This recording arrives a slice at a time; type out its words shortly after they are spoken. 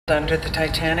under the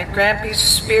Titanic, Grampy's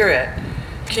spirit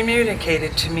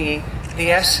communicated to me the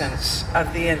essence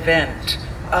of the event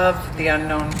of the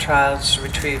unknown child's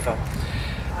retrieval.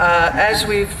 As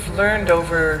we've learned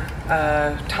over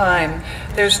time,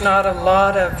 there's not a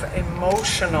lot of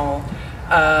emotional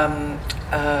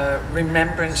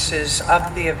remembrances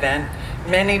of the event.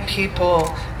 Many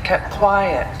people kept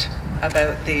quiet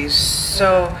about these.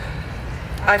 So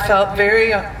I felt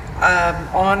very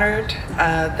honored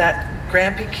that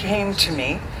Grampy came to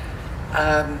me,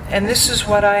 and this is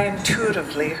what I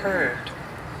intuitively heard.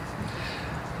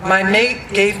 My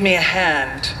mate gave me a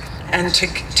hand, and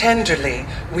tenderly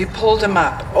we pulled him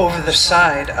up over the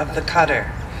side of the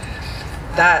cutter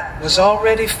that was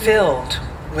already filled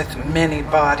with many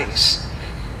bodies.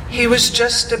 He was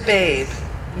just a babe,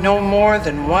 no more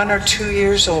than 1 or 2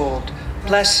 years old.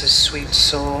 Bless his sweet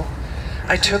soul.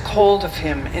 I took hold of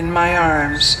him in my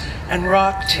arms and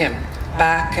rocked him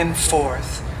back and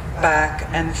forth, back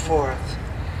and forth.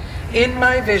 In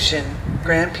my vision,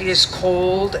 Grampy is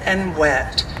cold and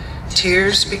wet.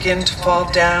 Tears begin to fall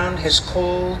down his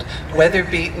cold,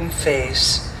 weather-beaten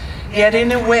face. Yet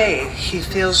in a way, he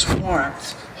feels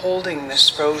warmth holding this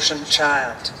frozen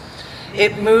child.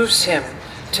 It moves him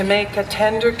to make a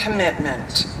tender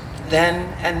commitment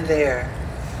then and there.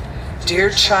 Dear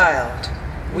child,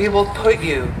 we will put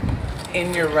you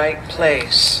in your right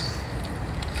place.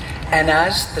 And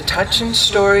as the touching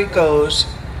story goes,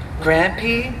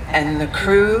 Grampy and the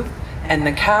crew and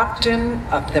the captain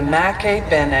of the Mackay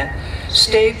Bennett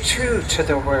stayed true to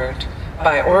their word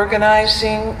by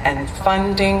organizing and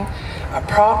funding a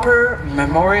proper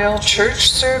memorial church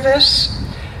service,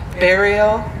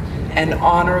 burial, and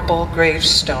honorable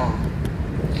gravestone.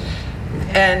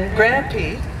 And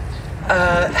Grampy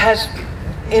has,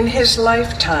 in his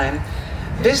lifetime,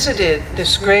 visited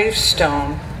this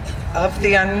gravestone of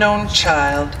the unknown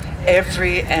child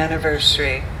every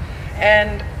anniversary.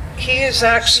 And he is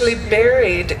actually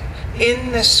buried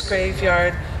in this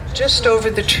graveyard just over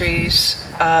the trees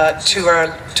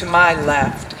to my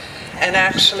left. And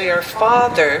actually our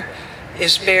father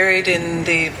is buried in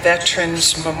the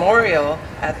Veterans Memorial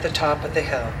at the top of the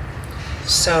hill.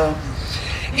 So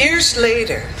years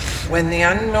later, when the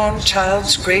unknown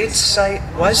child's grave site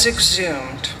was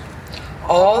exhumed,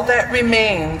 all that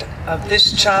remained of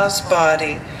this child's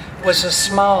body was a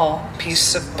small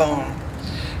piece of bone,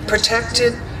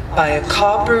 protected by a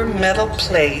copper metal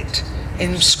plate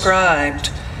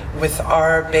inscribed with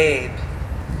 "Our Babe."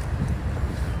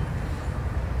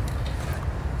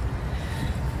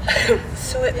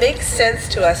 So it makes sense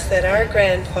to us that our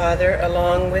grandfather,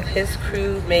 along with his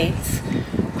crew mates,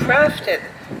 crafted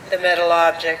the metal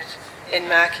object in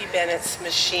Mackay Bennett's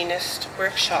machinist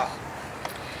workshop.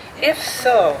 If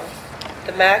so,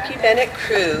 the Mackay Bennett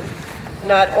crew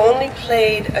not only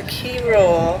played a key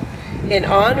role in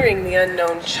honoring the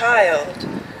unknown child,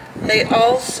 they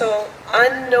also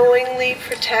unknowingly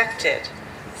protected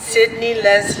Sidney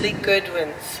Leslie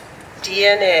Goodwin's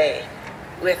DNA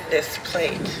with this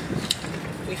plate.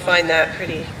 We find that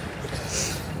pretty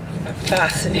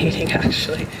fascinating,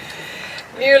 actually.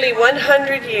 Nearly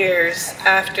 100 years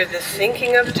after the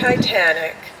sinking of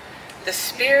Titanic, the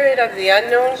spirit of the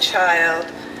unknown child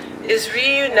is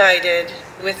reunited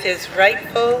with his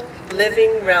rightful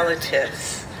living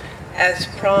relatives, as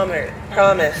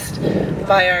promised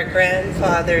by our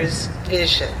grandfather's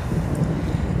vision.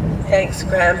 Thanks,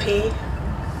 Grampy.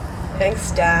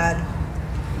 Thanks, Dad.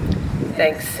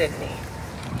 Thanks, Sidney.